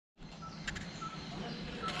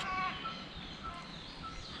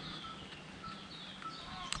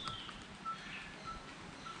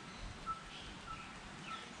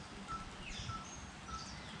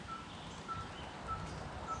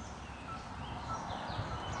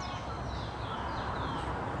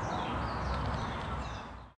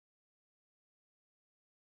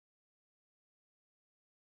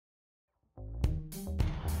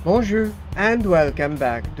Bonjour and welcome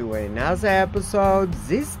back to another episode,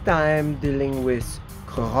 this time dealing with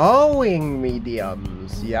growing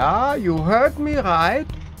mediums. Yeah, you heard me right,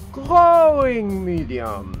 growing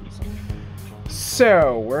mediums.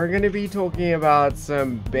 So we're going to be talking about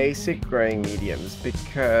some basic growing mediums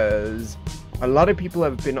because a lot of people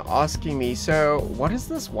have been asking me, so what is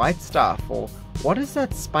this white stuff, or what is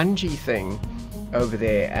that spongy thing over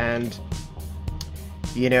there, and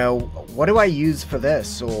you know, what do I use for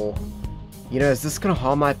this? Or, you know, is this going to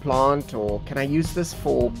harm my plant? Or can I use this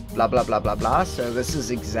for blah, blah, blah, blah, blah? So this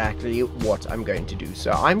is exactly what I'm going to do.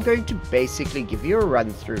 So I'm going to basically give you a run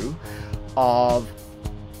through of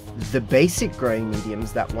the basic growing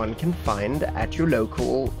mediums that one can find at your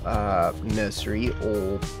local nursery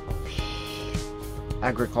or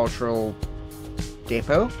agricultural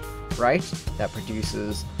depot, right? That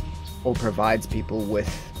produces or provides people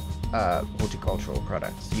with horticultural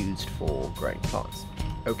products used for growing plants.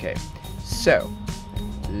 Okay, so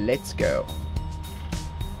let's go.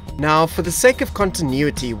 Now, for the sake of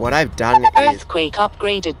continuity, what I've done is... Earthquake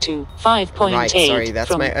upgraded to 5.8 right, sorry,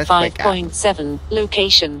 that's from my earthquake 5.7.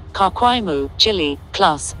 Location, Coquimbo, Chile.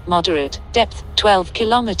 Class, moderate. Depth, 12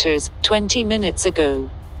 kilometers, 20 minutes ago.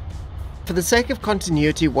 For the sake of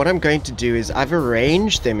continuity, what I'm going to do is I've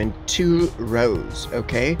arranged them in two rows,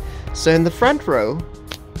 okay? So in the front row,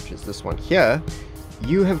 which is this one here,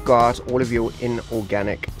 you have got all of your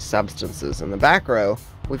inorganic substances. In the back row,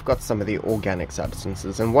 we've got some of the organic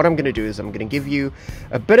substances. And what I'm going to do is I'm going to give you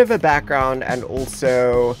a bit of a background and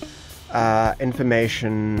also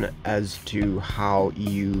information as to how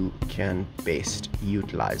you can best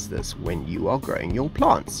utilize this when you are growing your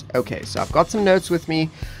plants. Okay, so I've got some notes with me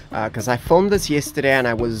because I filmed this yesterday and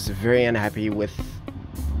I was very unhappy with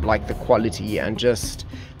like the quality and just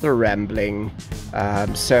the rambling.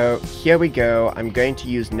 So here we go. I'm going to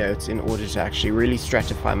use notes in order to actually really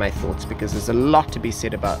stratify my thoughts because there's a lot to be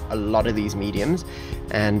said about a lot of these mediums,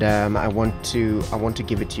 and I want to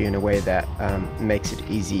give it to you in a way that makes it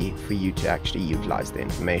easy for you to actually utilize the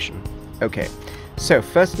information. Okay, so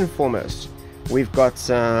first and foremost, we've got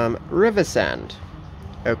some river sand.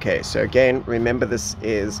 Okay, so again, remember this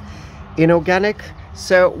is inorganic.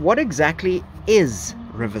 So what exactly is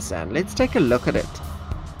river sand? Let's take a look at it.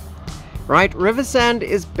 Right, river sand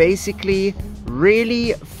is basically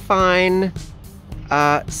really fine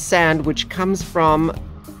sand which comes from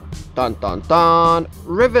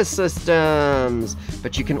river systems.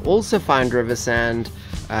 But you can also find river sand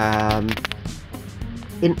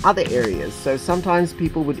in other areas. So sometimes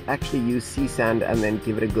people would actually use sea sand and then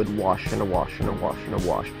give it a good wash and a wash and a wash and a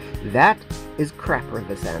wash. That is crap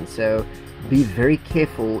river sand. So be very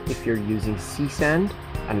careful if you're using sea sand,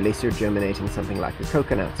 unless you're germinating something like a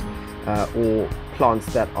coconut or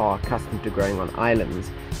plants that are accustomed to growing on islands.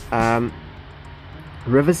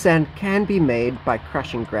 River sand can be made by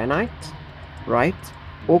crushing granite, right,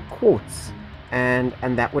 or quartz, and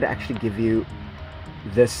that would actually give you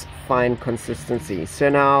this fine consistency. So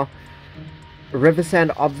now, river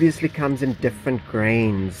sand obviously comes in different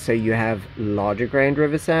grains. So you have larger grained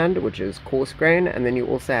river sand, which is coarse grain, and then you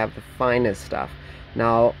also have the finer stuff.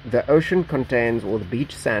 Now, the ocean contains, or the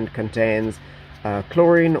beach sand contains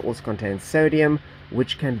chlorine, also contains sodium,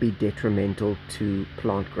 which can be detrimental to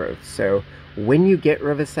plant growth. So when you get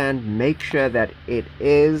river sand, make sure that it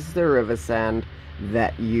is the river sand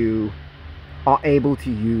that you are able to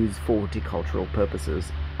use for horticultural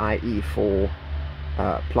purposes, i.e. for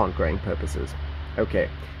plant growing purposes. Okay,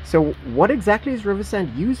 so what exactly is river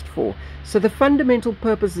sand used for? So the fundamental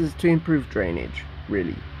purpose is to improve drainage,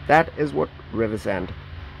 really. That is what river sand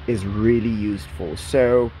is really used for.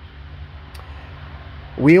 So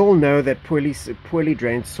we all know that poorly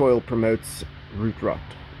drained soil promotes root rot,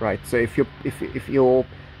 right? So if your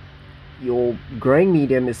growing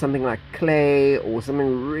medium is something like clay or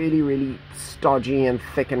something really stodgy and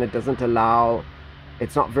thick, and it doesn't allow,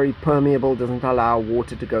 it's not very permeable, doesn't allow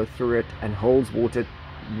water to go through it, and holds water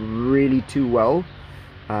really too well,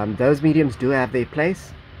 those mediums do have their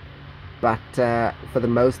place. But for the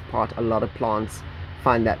most part, a lot of plants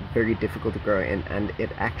find that very difficult to grow in, and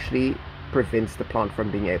it actually prevents the plant from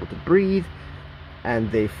being able to breathe, and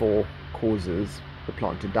therefore causes the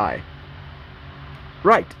plant to die.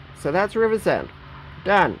 Right, so that's river sand.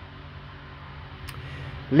 Done.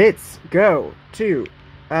 Let's go to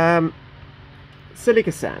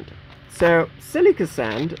silica sand. So silica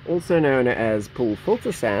sand, also known as pool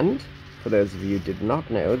filter sand, for those of you who did not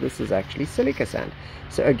know, this is actually silica sand.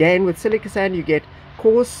 So again, with silica sand you get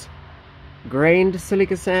coarse grained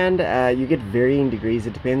silica sand. You get varying degrees.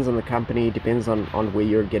 It depends on the company, depends on where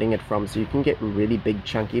you're getting it from. So you can get really big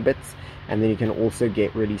chunky bits, and then you can also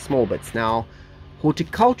get really small bits. Now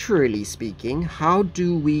Horticulturally speaking, how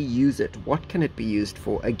do we use it? What can it be used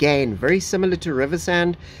for? Again, very similar to river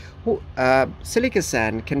sand, silica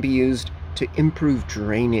sand can be used to improve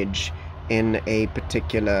drainage in a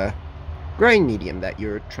particular growing medium that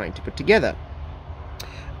you're trying to put together.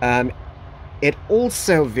 It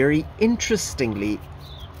also, very interestingly,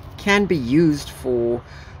 can be used for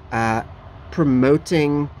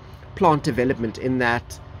promoting plant development, in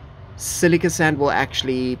that silica sand will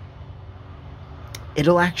actually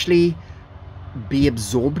be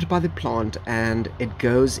absorbed by the plant, and it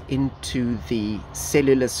goes into the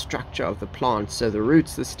cellular structure of the plant, so the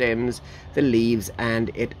roots, the stems, the leaves, and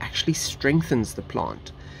it actually strengthens the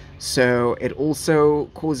plant. So it also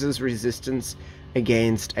causes resistance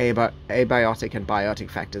against abiotic and biotic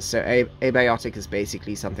factors. So abiotic is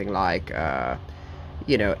basically something like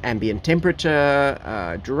ambient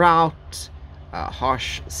temperature, drought,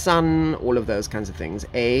 harsh sun, all of those kinds of things.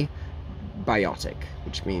 Abiotic,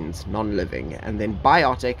 which means non-living, and then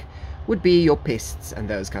biotic would be your pests and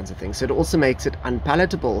those kinds of things. So it also makes it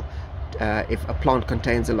unpalatable if a plant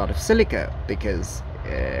contains a lot of silica, because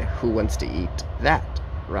who wants to eat that,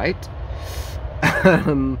 right?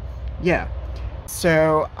 Yeah.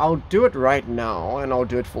 So I'll do it right now, and I'll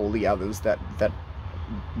do it for all the others that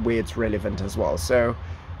where it's relevant as well. So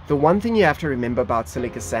the one thing you have to remember about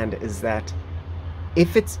silica sand is that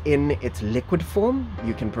if it's in its liquid form,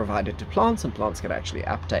 you can provide it to plants, and plants can actually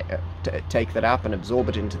take that up and absorb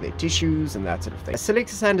it into their tissues and that sort of thing.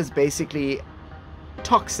 Silica sand is basically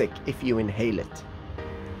toxic if you inhale it.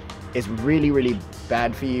 It's really, really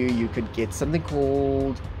bad for you. You could get something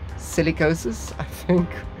called silicosis, I think.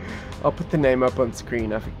 I'll put the name up on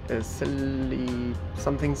screen. I think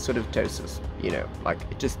something sort of ptosis, like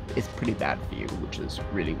it's pretty bad for you, which is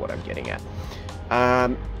really what I'm getting at.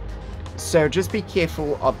 So just be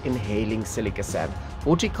careful of inhaling silica sand.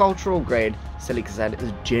 Horticultural grade silica sand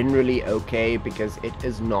is generally okay because it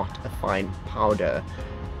is not a fine powder.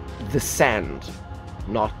 The sand,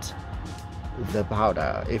 not the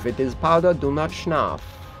powder. If it is powder, do not schnauf.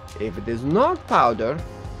 If it is not powder,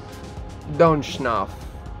 don't schnauf.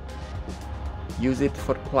 Use it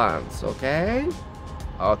for plants, okay?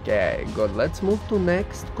 Okay, good. Let's move to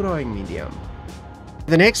next growing medium.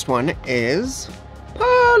 The next one is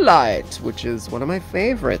perlite, which is one of my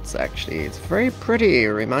favorites, actually. It's very pretty. It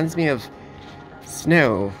reminds me of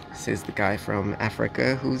snow, says the guy from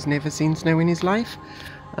Africa who's never seen snow in his life.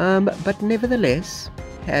 But nevertheless,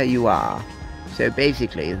 here you are. So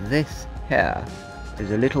basically, this here is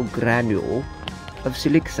a little granule of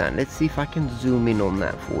silica sand. Let's see if I can zoom in on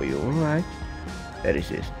that for you, alright? There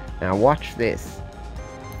it is. Now watch this.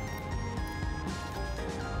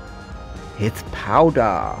 It's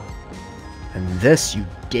powder. And this you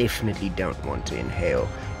definitely don't want to inhale.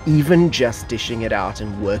 Even just dishing it out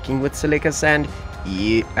and working with silica sand,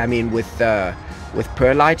 with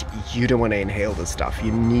perlite, you don't want to inhale this stuff.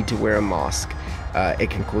 You need to wear a mask.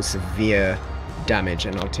 It can cause severe damage,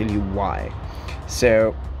 and I'll tell you why.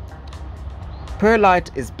 So,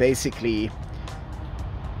 perlite is basically,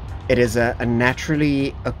 it is a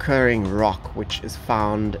naturally occurring rock which is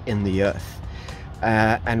found in the earth.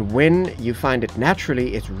 And when you find it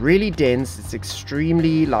naturally, it's really dense. It's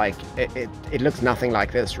extremely it looks nothing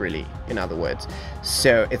like this, really, in other words.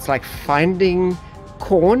 So it's like finding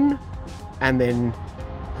corn, and then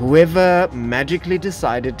whoever magically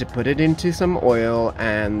decided to put it into some oil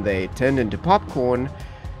and they turned into popcorn,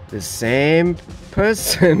 the same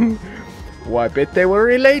person, well, I bet they were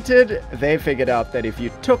related, they figured out that if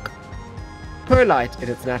you took perlite in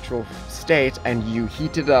its natural state and you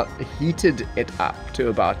heated it up to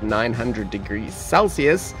about 900 degrees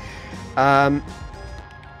Celsius,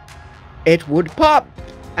 it would pop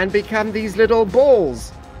and become these little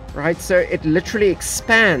balls, right? So it literally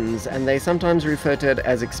expands, and they sometimes refer to it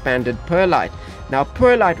as expanded perlite. Now,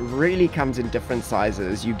 perlite really comes in different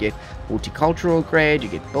sizes. You get horticultural grade, you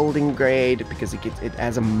get building grade, because it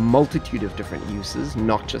has a multitude of different uses,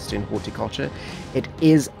 not just in horticulture. It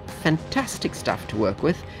is fantastic stuff to work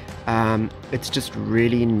with. It's just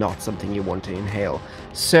really not something you want to inhale.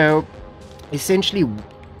 So essentially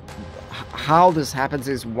how this happens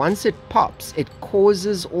is, once it pops, it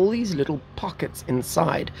causes all these little pockets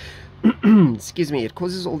inside. Excuse me, it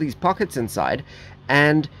causes all these pockets inside,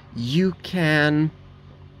 and you can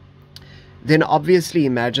then obviously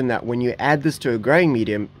imagine that when you add this to a growing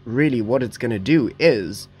medium, really what it's going to do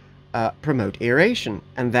is promote aeration.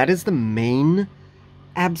 And that is the main,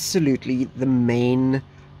 absolutely the main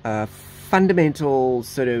fundamental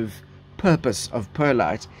sort of purpose of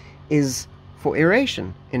perlite, is for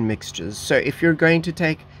aeration in mixtures. So if you're going to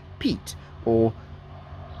take peat or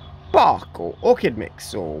bark or orchid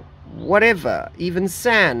mix or whatever, even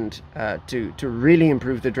sand, to really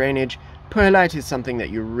improve the drainage, perlite is something that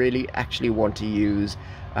you really actually want to use.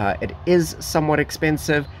 It is somewhat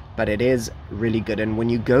expensive, but it is really good. And when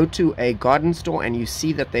you go to a garden store and you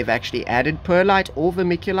see that they've actually added perlite or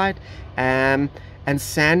vermiculite and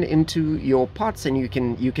sand into your pots, and you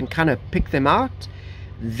can kind of pick them out,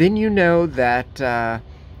 then you know that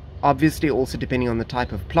obviously also depending on the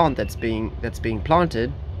type of plant that's being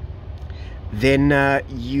planted, then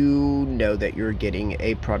you know that you're getting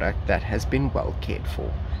a product that has been well cared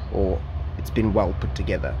for, or it's been well put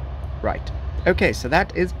together. Right. Okay, so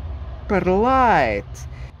that is perlite.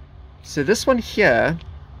 So this one here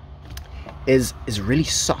is really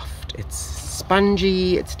soft. It's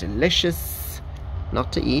spongy, it's delicious,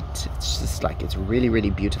 not to eat. It's just like, it's really, really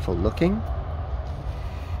beautiful looking.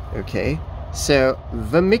 Okay, so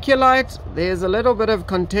vermiculite, there's a little bit of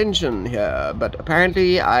contention here, but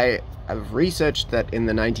apparently I've researched that in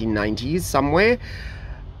the 1990s somewhere,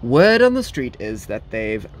 word on the street is that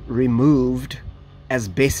they've removed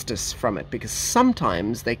asbestos from it, because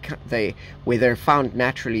sometimes they where they're found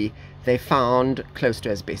naturally, they found close to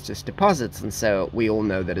asbestos deposits, and so we all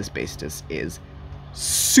know that asbestos is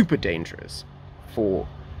super dangerous for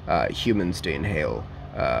humans to inhale.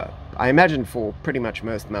 I imagine for pretty much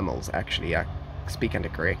most mammals, actually. I speak under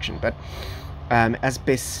correction, but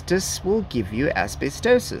asbestos will give you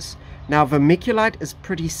asbestosis. Now vermiculite is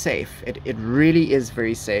pretty safe. It really is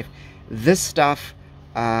very safe. This stuff,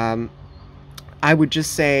 I would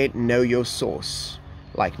just say know your source.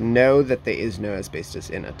 Like, know that there is no asbestos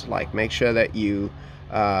in it. Like, make sure that you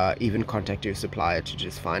even contact your supplier to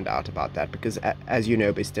just find out about that, because as you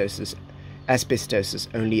know, asbestosis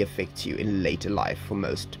only affects you in later life for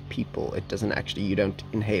most people. It doesn't actually, you don't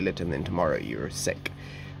inhale it and then tomorrow you're sick.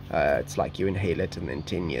 It's like you inhale it and then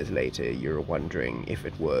 10 years later you're wondering if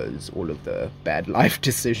it was all of the bad life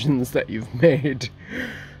decisions that you've made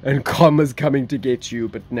and karma's coming to get you,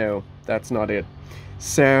 but no, that's not it.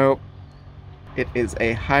 So it is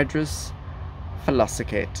a hydrous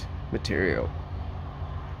phyllosicate material.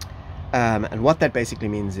 And what that basically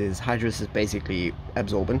means is hydrous is basically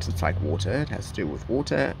absorbent. It's like water. It has to do with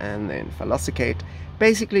water. And then phyllosicate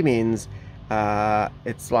basically means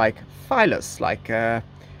it's like phyllos,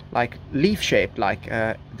 like leaf shaped, like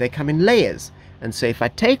they come in layers. And so if I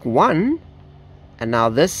take one, and now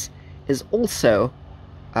this is also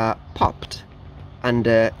popped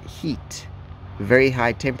under heat, very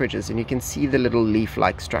high temperatures, and you can see the little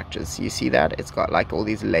leaf-like structures. You see that? It's got like all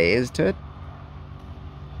these layers to it.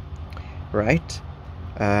 Right,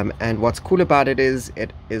 and what's cool about it is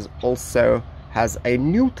also has a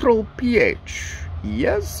neutral pH.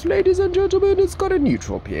 Yes, ladies and gentlemen, it's got a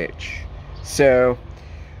neutral pH. So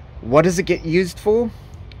what does it get used for?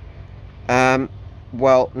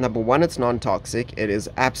 Well, number one, it's non-toxic. It is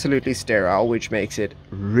absolutely sterile, which makes it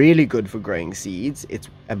really good for growing seeds. It's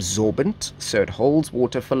absorbent, so it holds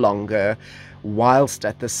water for longer, whilst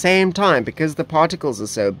at the same time, because the particles are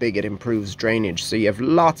so big, it improves drainage. So you have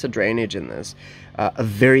lots of drainage in this. A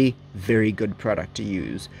very, very good product to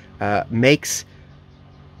use. Makes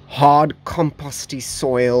hard composty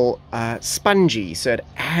soil spongy, so it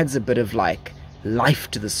adds a bit of like life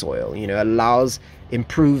to the soil, you know,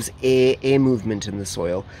 improves air movement in the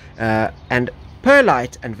soil. And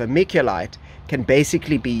perlite and vermiculite can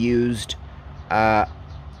basically be used, I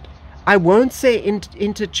won't say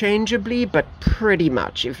interchangeably, but pretty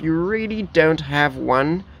much. If you really don't have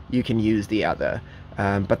one, you can use the other.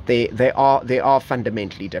 But they are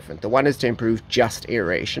fundamentally different. The one is to improve just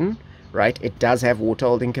aeration, right? It does have water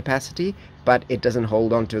holding capacity, but it doesn't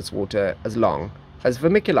hold on to its water as long as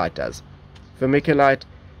vermiculite does. Vermiculite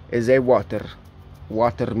is a water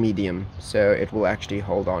medium, so it will actually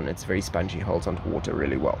hold on. It's very spongy, holds on to water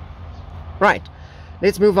really well. Right,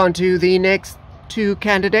 let's move on to the next two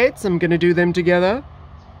candidates. I'm going to do them together.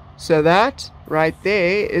 So that right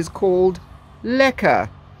there is called leca.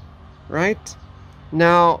 Right,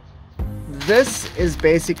 now this is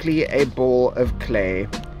basically a ball of clay,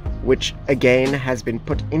 which again has been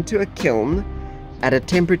put into a kiln at a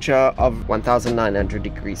temperature of 1900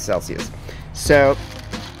 degrees Celsius. So,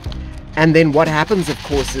 and then what happens, of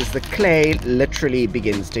course, is the clay literally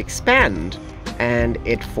begins to expand and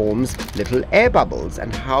it forms little air bubbles.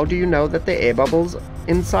 And how do you know that there are air bubbles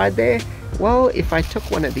inside there? Well, if I took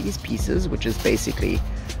one of these pieces, which is basically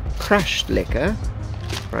crushed leca,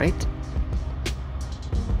 right,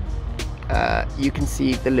 you can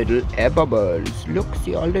see the little air bubbles. Look,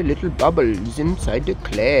 see all the little bubbles inside the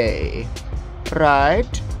clay.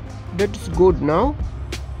 Right, that's good now.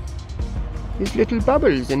 These little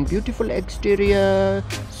bubbles and beautiful exterior,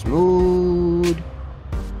 smooth,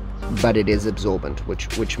 but it is absorbent,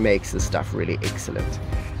 which makes the stuff really excellent.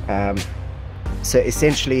 So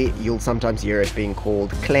essentially, you'll sometimes hear it being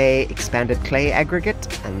called clay, expanded clay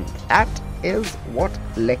aggregate, and that is what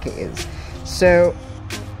leca is. So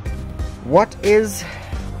what's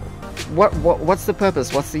the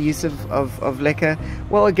purpose? What's the use of leca?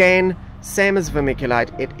 Well, again, same as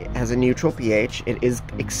vermiculite, it has a neutral pH. It is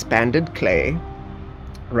expanded clay,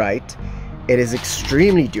 right? It is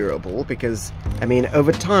extremely durable because, I mean,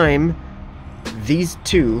 over time, these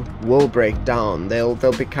two will break down. They'll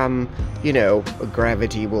become, you know,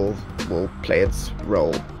 gravity will play its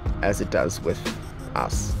role as it does with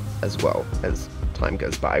us as well. As time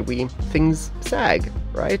goes by, things sag,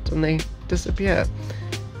 right? And they disappear.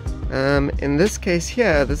 In this case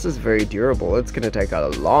here, this is very durable. It's going to take a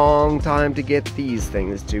long time to get these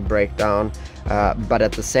things to break down, but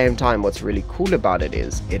at the same time, what's really cool about it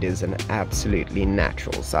is an absolutely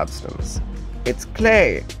natural substance. It's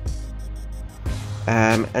clay.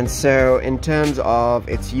 And so in terms of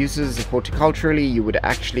its uses horticulturally, you would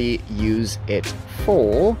actually use it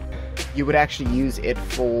for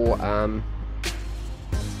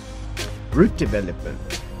root development.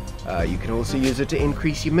 You can also use it to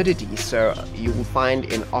increase humidity. So you will find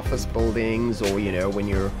in office buildings, or, you know, when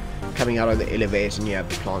you're coming out of the elevator and you have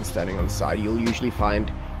the plant standing on the side, you'll usually find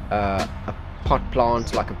a pot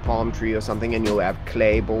plant like a palm tree or something, and you'll have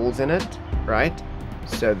clay balls in it, right?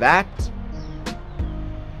 So that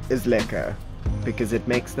is leca, because it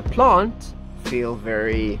makes the plant feel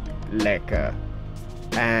very leca,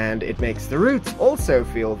 and it makes the roots also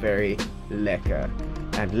feel very leca.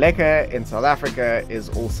 And leca in South Africa is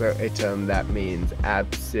also a term that means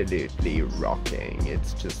absolutely rocking.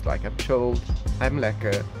 It's just like, I'm chilled, I'm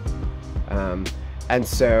leca. And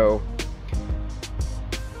so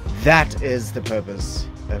that is the purpose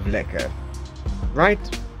of leca,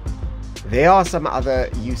 right? There are some other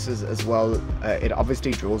uses as well. It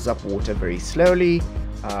obviously draws up water very slowly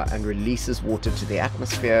and releases water to the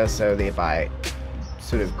atmosphere, so thereby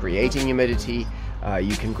sort of creating humidity.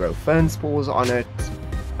 You can grow fern spores on it.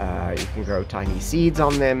 You can grow tiny seeds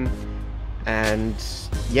on them. And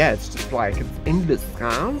yeah, it's just like, it's endless,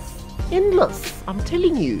 guys. Endless. I'm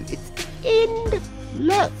telling you, it's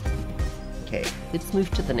endless. Okay, let's move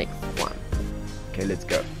to the next one. Okay, let's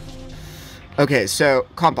go. Okay, so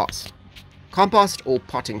compost. Compost or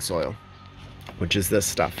potting soil, which is this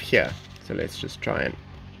stuff here. So let's just try and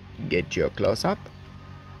get you a close-up.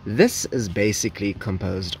 This is basically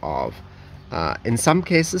composed of, in some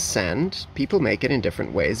cases, sand. People make it in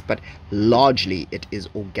different ways, but largely it is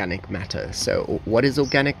organic matter. So what is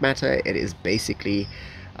organic matter? It is basically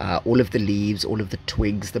all of the leaves, all of the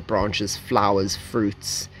twigs, the branches, flowers,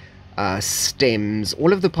 fruits, stems,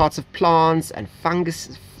 all of the parts of plants and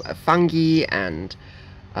fungi and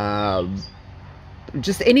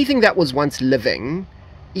just anything that was once living,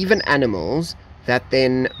 even animals, that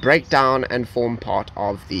then break down and form part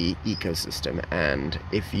of the ecosystem. And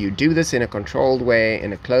if you do this in a controlled way,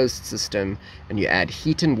 in a closed system, and you add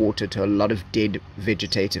heat and water to a lot of dead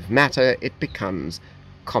vegetative matter, it becomes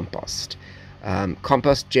compost.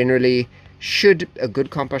 Compost generally a good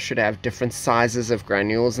compost should have different sizes of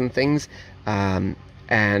granules and things,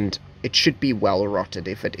 and it should be well rotted.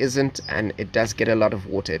 If it isn't, and it does get a lot of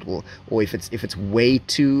water, it will, or if it's way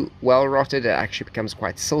too well rotted, it actually becomes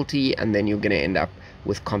quite silty, and then you're going to end up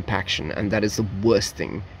with compaction. And that is the worst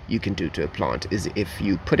thing you can do to a plant, is if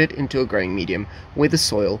you put it into a growing medium where the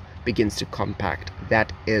soil begins to compact.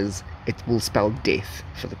 It will spell death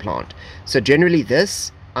for the plant. So generally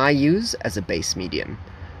this I use as a base medium.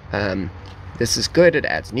 This is good. It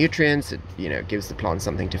adds nutrients. It, you know, gives the plant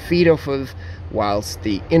something to feed off of, whilst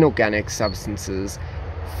the inorganic substances,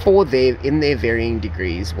 in their varying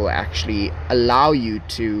degrees, will actually allow you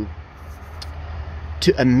to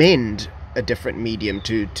amend a different medium,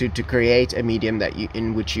 to create a medium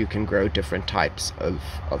in which you can grow different types of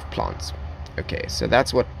plants. Okay, so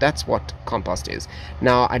that's what compost is.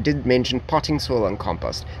 Now, I did mention potting soil and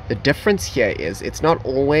compost. The difference here is it's not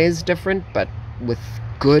always different, but with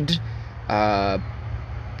good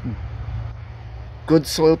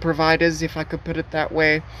soil providers, if I could put it that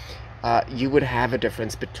way, you would have a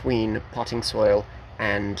difference between potting soil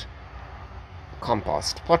and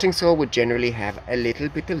compost. Potting soil would generally have a little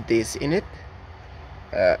bit of this in it.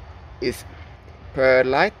 Is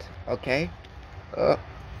perlite, okay?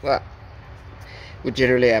 Well, would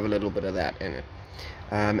generally have a little bit of that in it,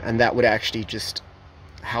 and that would actually just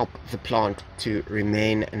help the plant to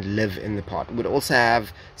remain and live in the pot. It would also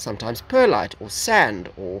have sometimes perlite or sand,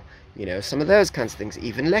 or, you know, some of those kinds of things,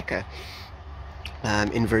 even leca,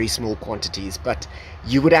 in very small quantities, but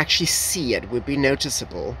you would actually see it would be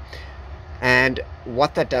noticeable. And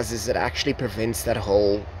what that does is it actually prevents that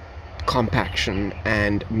whole compaction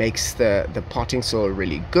and makes the potting soil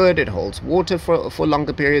really good. It holds water for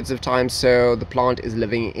longer periods of time, so the plant is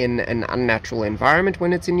living in an unnatural environment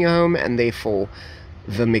when it's in your home, and therefore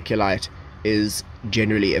vermiculite is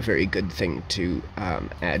generally a very good thing to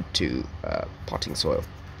add to potting soil.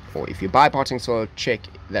 Or if you buy potting soil, check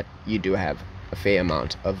that you do have a fair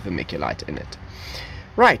amount of vermiculite in it.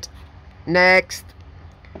 Right, next.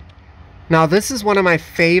 Now this is one of my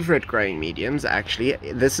favorite growing mediums, actually.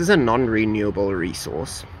 This is a non-renewable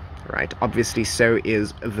resource, right? Obviously so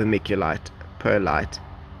is vermiculite, perlite.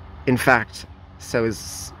 In fact, so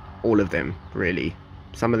is all of them, really.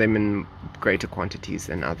 Some of them in greater quantities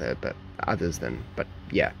than others, but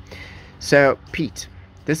yeah. So peat.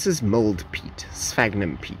 This is mold peat,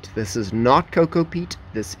 sphagnum peat. This is not coco-peat,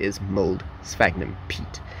 this is mold sphagnum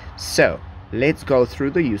peat. So let's go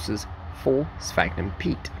through the uses for sphagnum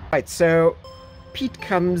peat. Right, so peat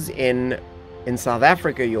comes in South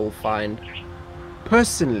Africa. You'll find,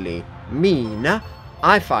 personally,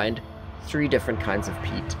 I find 3 different kinds of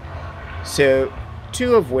peat. So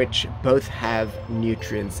 2 of which both have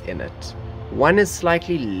nutrients in it. One is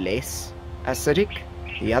slightly less acidic,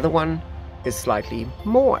 the other one is slightly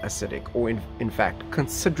more acidic, or in fact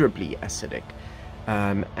considerably acidic.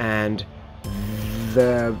 And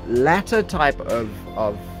the latter type of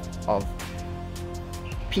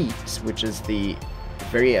peat, which is the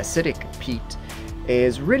very acidic peat,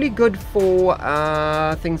 is really good for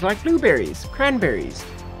things like blueberries, cranberries,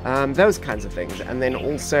 those kinds of things. And then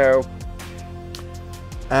also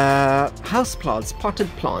house plants, potted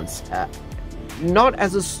plants,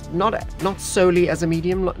 not solely as a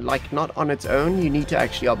medium, like not on its own. You need to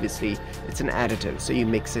actually, obviously, it's an additive, so you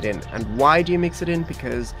mix it in. And why do you mix it in?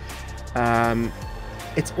 Because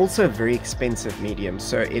it's also a very expensive medium.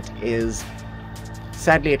 So it is,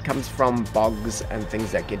 sadly, it comes from bogs and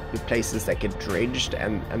things that places that get dredged,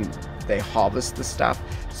 and they harvest the stuff.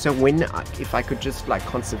 So if I could just like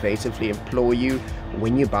conservatively implore you,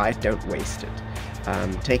 when you buy it, don't waste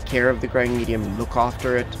it. Take care of the growing medium, look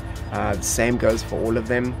after it. The same goes for all of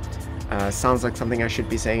them. Sounds like something I should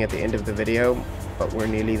be saying at the end of the video, but we're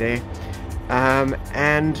nearly there.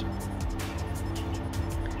 And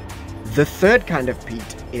the third kind of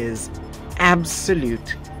peat is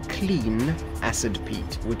absolute clean acid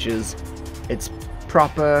peat, which is it's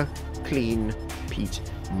proper clean peat,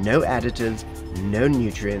 no additives, no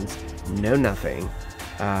nutrients, no nothing,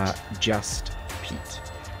 just peat.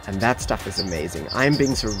 And that stuff is amazing. I'm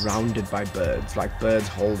being surrounded by birds, like birds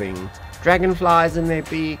holding dragonflies in their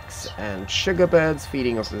beaks and sugar birds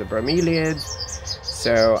feeding off of the bromeliads.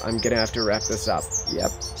 So I'm gonna have to wrap this up.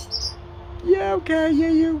 Yep. Yeah, okay, yeah,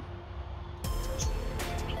 you.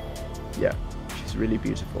 Yeah, she's really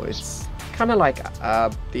beautiful. It's kind of like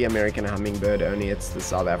the American hummingbird, only it's the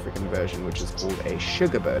South African version, which is called a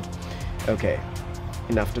sugar bird. Okay,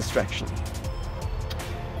 enough distraction.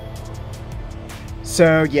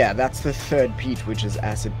 So yeah, that's the third peat, which is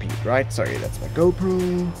acid peat, right? Sorry, that's my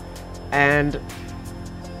GoPro. And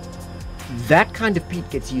that kind of peat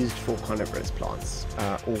gets used for coniferous plants,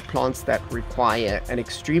 or plants that require an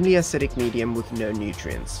extremely acidic medium with no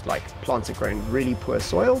nutrients, like plants that grow in really poor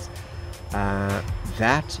soils.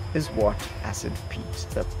 That is what acid peat,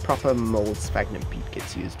 the proper mold sphagnum peat,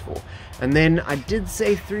 gets used for. And then I did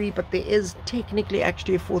say 3, but there is technically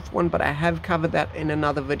actually a 4th one, but I have covered that in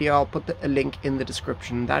another video. I'll put a link in the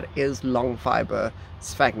description. That is long fiber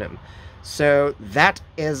sphagnum. So that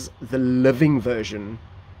is the living version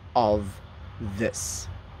of this.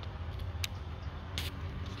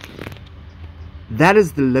 That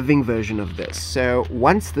is the living version of this. So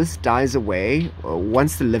once this dies away, or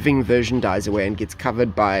once the living version dies away and gets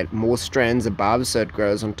covered by more strands above, so it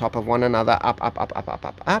grows on top of one another,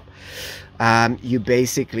 up, you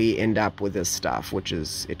basically end up with this stuff, which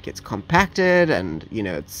is, it gets compacted, and you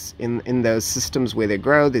know, it's in those systems where they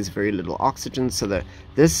grow, there's very little oxygen, so that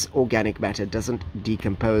this organic matter doesn't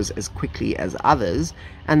decompose as quickly as others,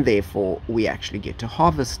 and therefore we actually get to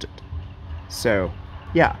harvest it. So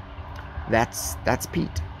yeah, that's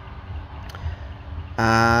peat.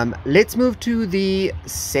 Let's move to the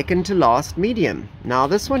second to last medium. Now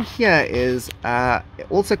this one here is it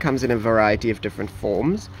also comes in a variety of different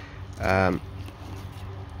forms.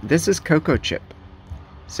 This is coco-chip.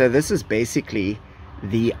 So this is basically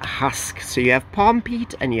the husk. So you have palm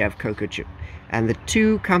peat and you have coco-chip, and the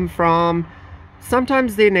two come from,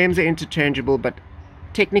 sometimes their names are interchangeable, but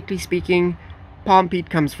technically speaking, palm peat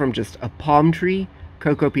comes from just a palm tree.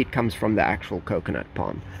 Coco-peat comes from the actual coconut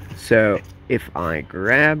palm. So if I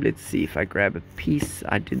grab, let's see if I grab a piece.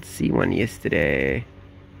 I did see one yesterday.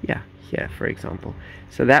 Yeah, here, for example.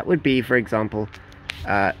 So that would be, for example,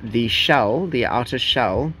 the shell, the outer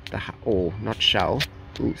shell, or not shell,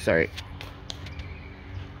 ooh, sorry.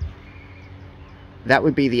 That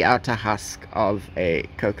would be the outer husk of a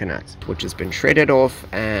coconut, which has been shredded off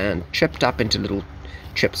and chipped up into little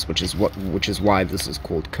chips, which is why this is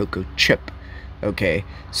called coco-chip. Okay,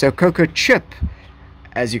 so coco-chip,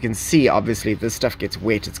 as you can see, obviously if this stuff gets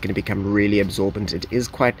wet, it's going to become really absorbent. It is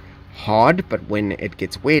quite hard, but when it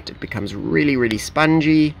gets wet, it becomes really, really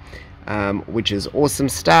spongy, which is awesome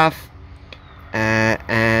stuff.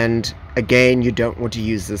 And again, you don't want to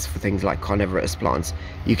use this for things like carnivorous plants.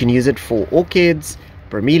 You can use it for orchids,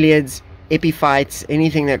 bromeliads, epiphytes,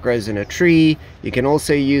 anything that grows in a tree. You can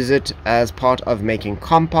also use it as part of making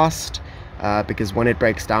compost, because when it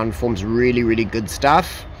breaks down, it forms really, really good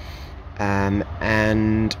stuff.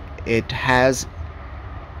 And it has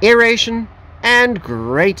aeration and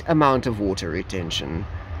great amount of water retention.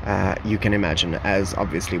 You can imagine, as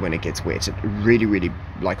obviously when it gets wet, it really, really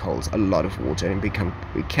like holds a lot of water and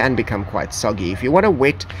it can become quite soggy. If you want to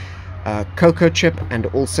wet coco-chip, and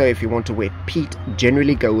also if you want to wet peat,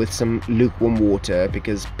 generally go with some lukewarm water,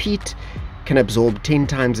 because peat can absorb 10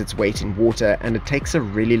 times its weight in water, and it takes a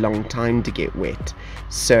really long time to get wet.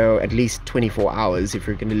 So at least 24 hours if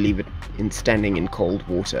you're going to leave it standing in cold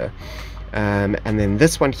water. And then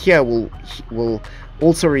this one here will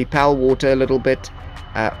also repel water a little bit,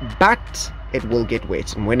 but it will get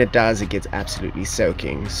wet, and when it does, it gets absolutely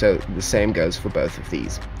soaking. So the same goes for both of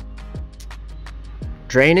these.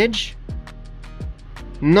 Drainage,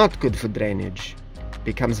 not good for drainage,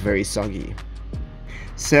 becomes very soggy.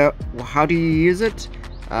 So how do you use it?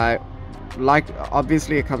 Like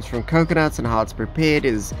obviously it comes from coconuts, and how it's prepared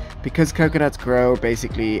is because coconuts grow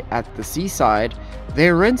basically at the seaside,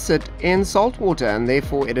 they rinse it in salt water, and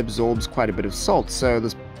therefore it absorbs quite a bit of salt. So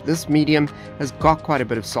this medium has got quite a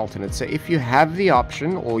bit of salt in it. So if you have the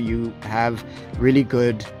option, or you have really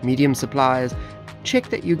good medium supplies, check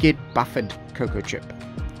that you get buffered coco-chip,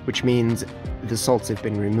 which means the salts have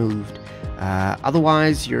been removed.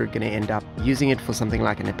 Otherwise, you're going to end up using it for something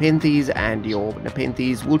like a nepenthes, and your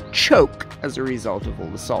nepenthes will choke as a result of all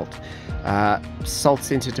the salt.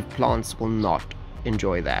 Salt-sensitive plants will not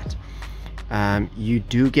enjoy that. You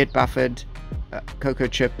do get buffered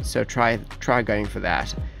coco-chip, so try going for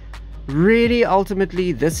that. Really,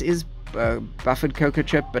 ultimately, this is buffered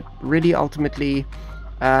coco-chip, but really, ultimately,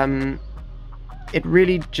 it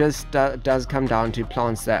really just does come down to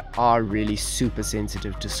plants that are really super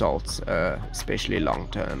sensitive to salts, especially long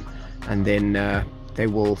term, and then they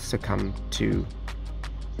will succumb to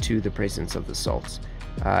the presence of the salts.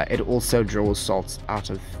 It also draws salts out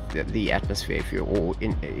of the atmosphere if you're, or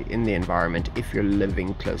in the environment if you're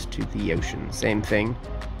living close to the ocean. Same thing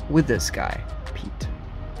with this guy, peat.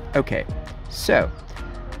 Okay, so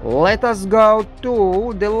let us go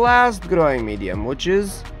to the last growing medium, which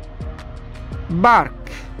is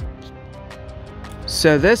bark.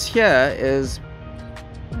 So this here is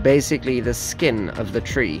basically the skin of the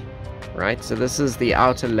tree, right? So this is the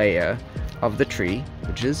outer layer of the tree,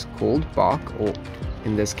 which is called bark, or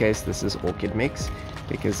in this case this is orchid mix,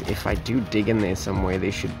 because if I do dig in there somewhere,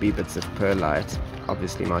 there should be bits of perlite.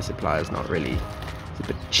 Obviously my supplier is not really, it's a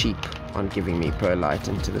bit cheap on giving me perlite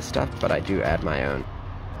into the stuff, but I do add my own.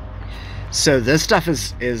 So this stuff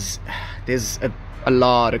is there's a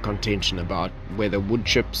lot of contention about whether wood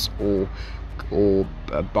chips or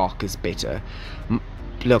bark is better.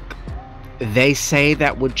 Look, they say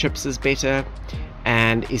that wood chips is better,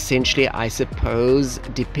 and essentially I suppose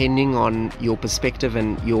depending on your perspective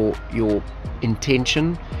and your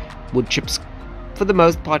intention, wood chips for the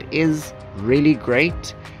most part is really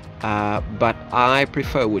great, but I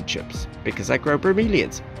prefer wood chips because I grow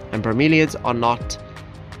bromeliads, and bromeliads are not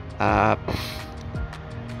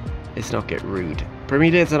let's not get rude.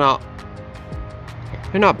 Bromeliads are not,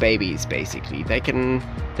 they're not babies basically. They can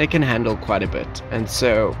handle quite a bit. And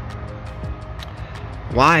so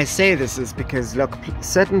why I say this is because look,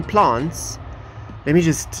 certain plants, let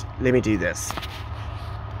me do this.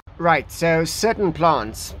 Right, so certain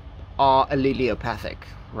plants are alleliopathic,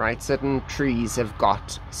 right? Certain trees have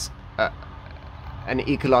got an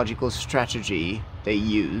ecological strategy they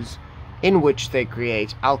use in which they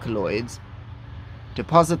create alkaloids,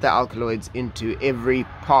 deposit the alkaloids into every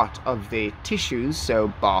part of their tissues,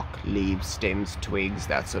 so bark, leaves, stems, twigs,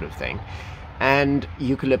 that sort of thing. And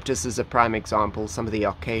eucalyptus is a prime example. Some of the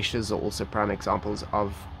acacias are also prime examples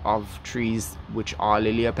of trees which are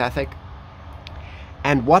alleliopathic.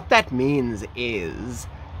 And what that means is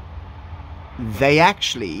they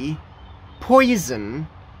actually poison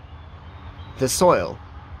the soil.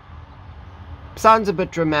 sounds a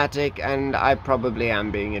bit dramatic, and I probably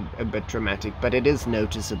am being a bit dramatic, but it is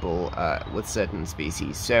noticeable with certain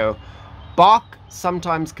species. So bark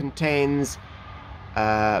sometimes contains,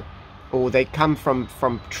 or they come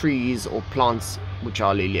from trees or plants which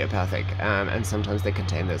are allelopathic, and sometimes they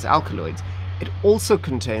contain those alkaloids. It also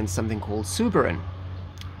contains something called suberin,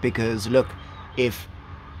 because look, if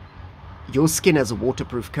your skin has a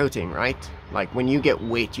waterproof coating, right? Like when you get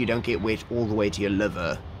wet, you don't get wet all the way to your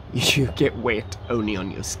liver. You get wet only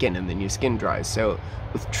on your skin, and then your skin dries. So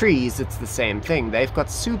with trees, it's the same thing. They've got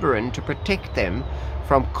suberin to protect them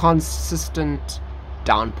from consistent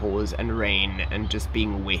downpours and rain and just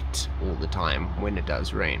being wet all the time when it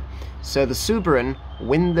does rain. So the suberin,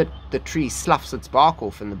 when the tree sloughs its bark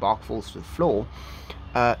off and the bark falls to the floor,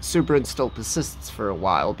 suberin still persists for a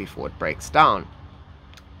while before it breaks down.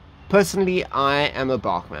 Personally, I am a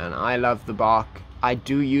bark man. I love the bark. I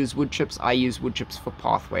do use wood chips. I use wood chips for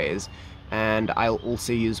pathways, and I'll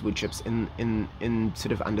also use wood chips in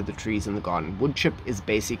sort of under the trees in the garden. Wood chip is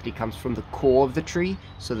basically comes from the core of the tree,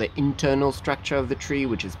 so the internal structure of the tree,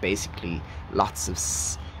 which is basically lots of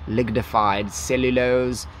lignified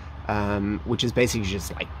cellulose, which is basically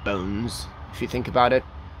just like bones, if you think about it.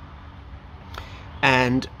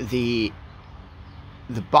 And the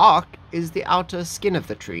bark is the outer skin of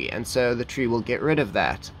the tree, and so the tree will get rid of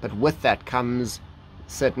that. But with that comes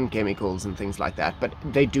certain chemicals and things like that, but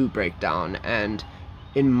they do break down. And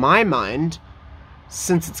in my mind,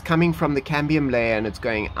 since it's coming from the cambium layer and it's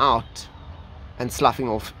going out and sloughing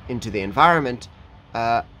off into the environment,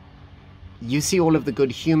 you see all of the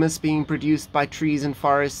good humus being produced by trees and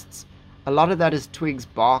forests. A lot of that is twigs,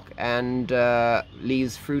 bark, and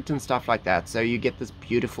leaves, fruit, and stuff like that. So you get this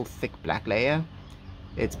beautiful thick black layer.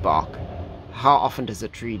 It's bark. How often does a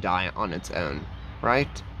tree die on its own,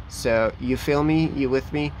 right? So you feel me? You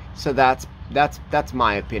with me? So that's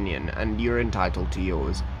my opinion, and you're entitled to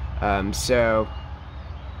yours. So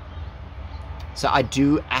I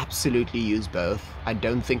do absolutely use both. I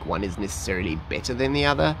don't think one is necessarily better than the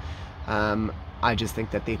other. I just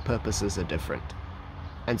think that their purposes are different,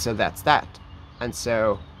 and so that's that. And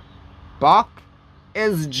so bark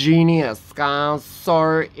is genius, guys.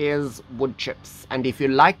 So is wood chips. And if you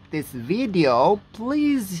like this video,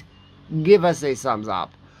 please give us a thumbs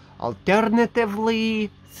up.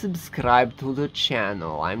 Alternatively, subscribe to the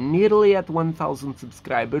channel. I'm nearly at 1,000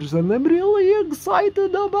 subscribers, and I'm really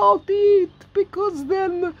excited about it, because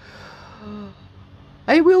then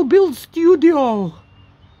I will build studio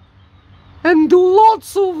and do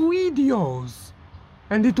lots of videos,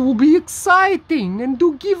 and it will be exciting, and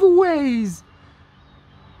do giveaways.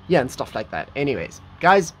 Yeah, and stuff like that. Anyways,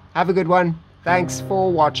 guys, have a good one. Thanks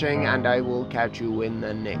for watching, and I will catch you in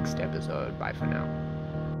the next episode. Bye for now.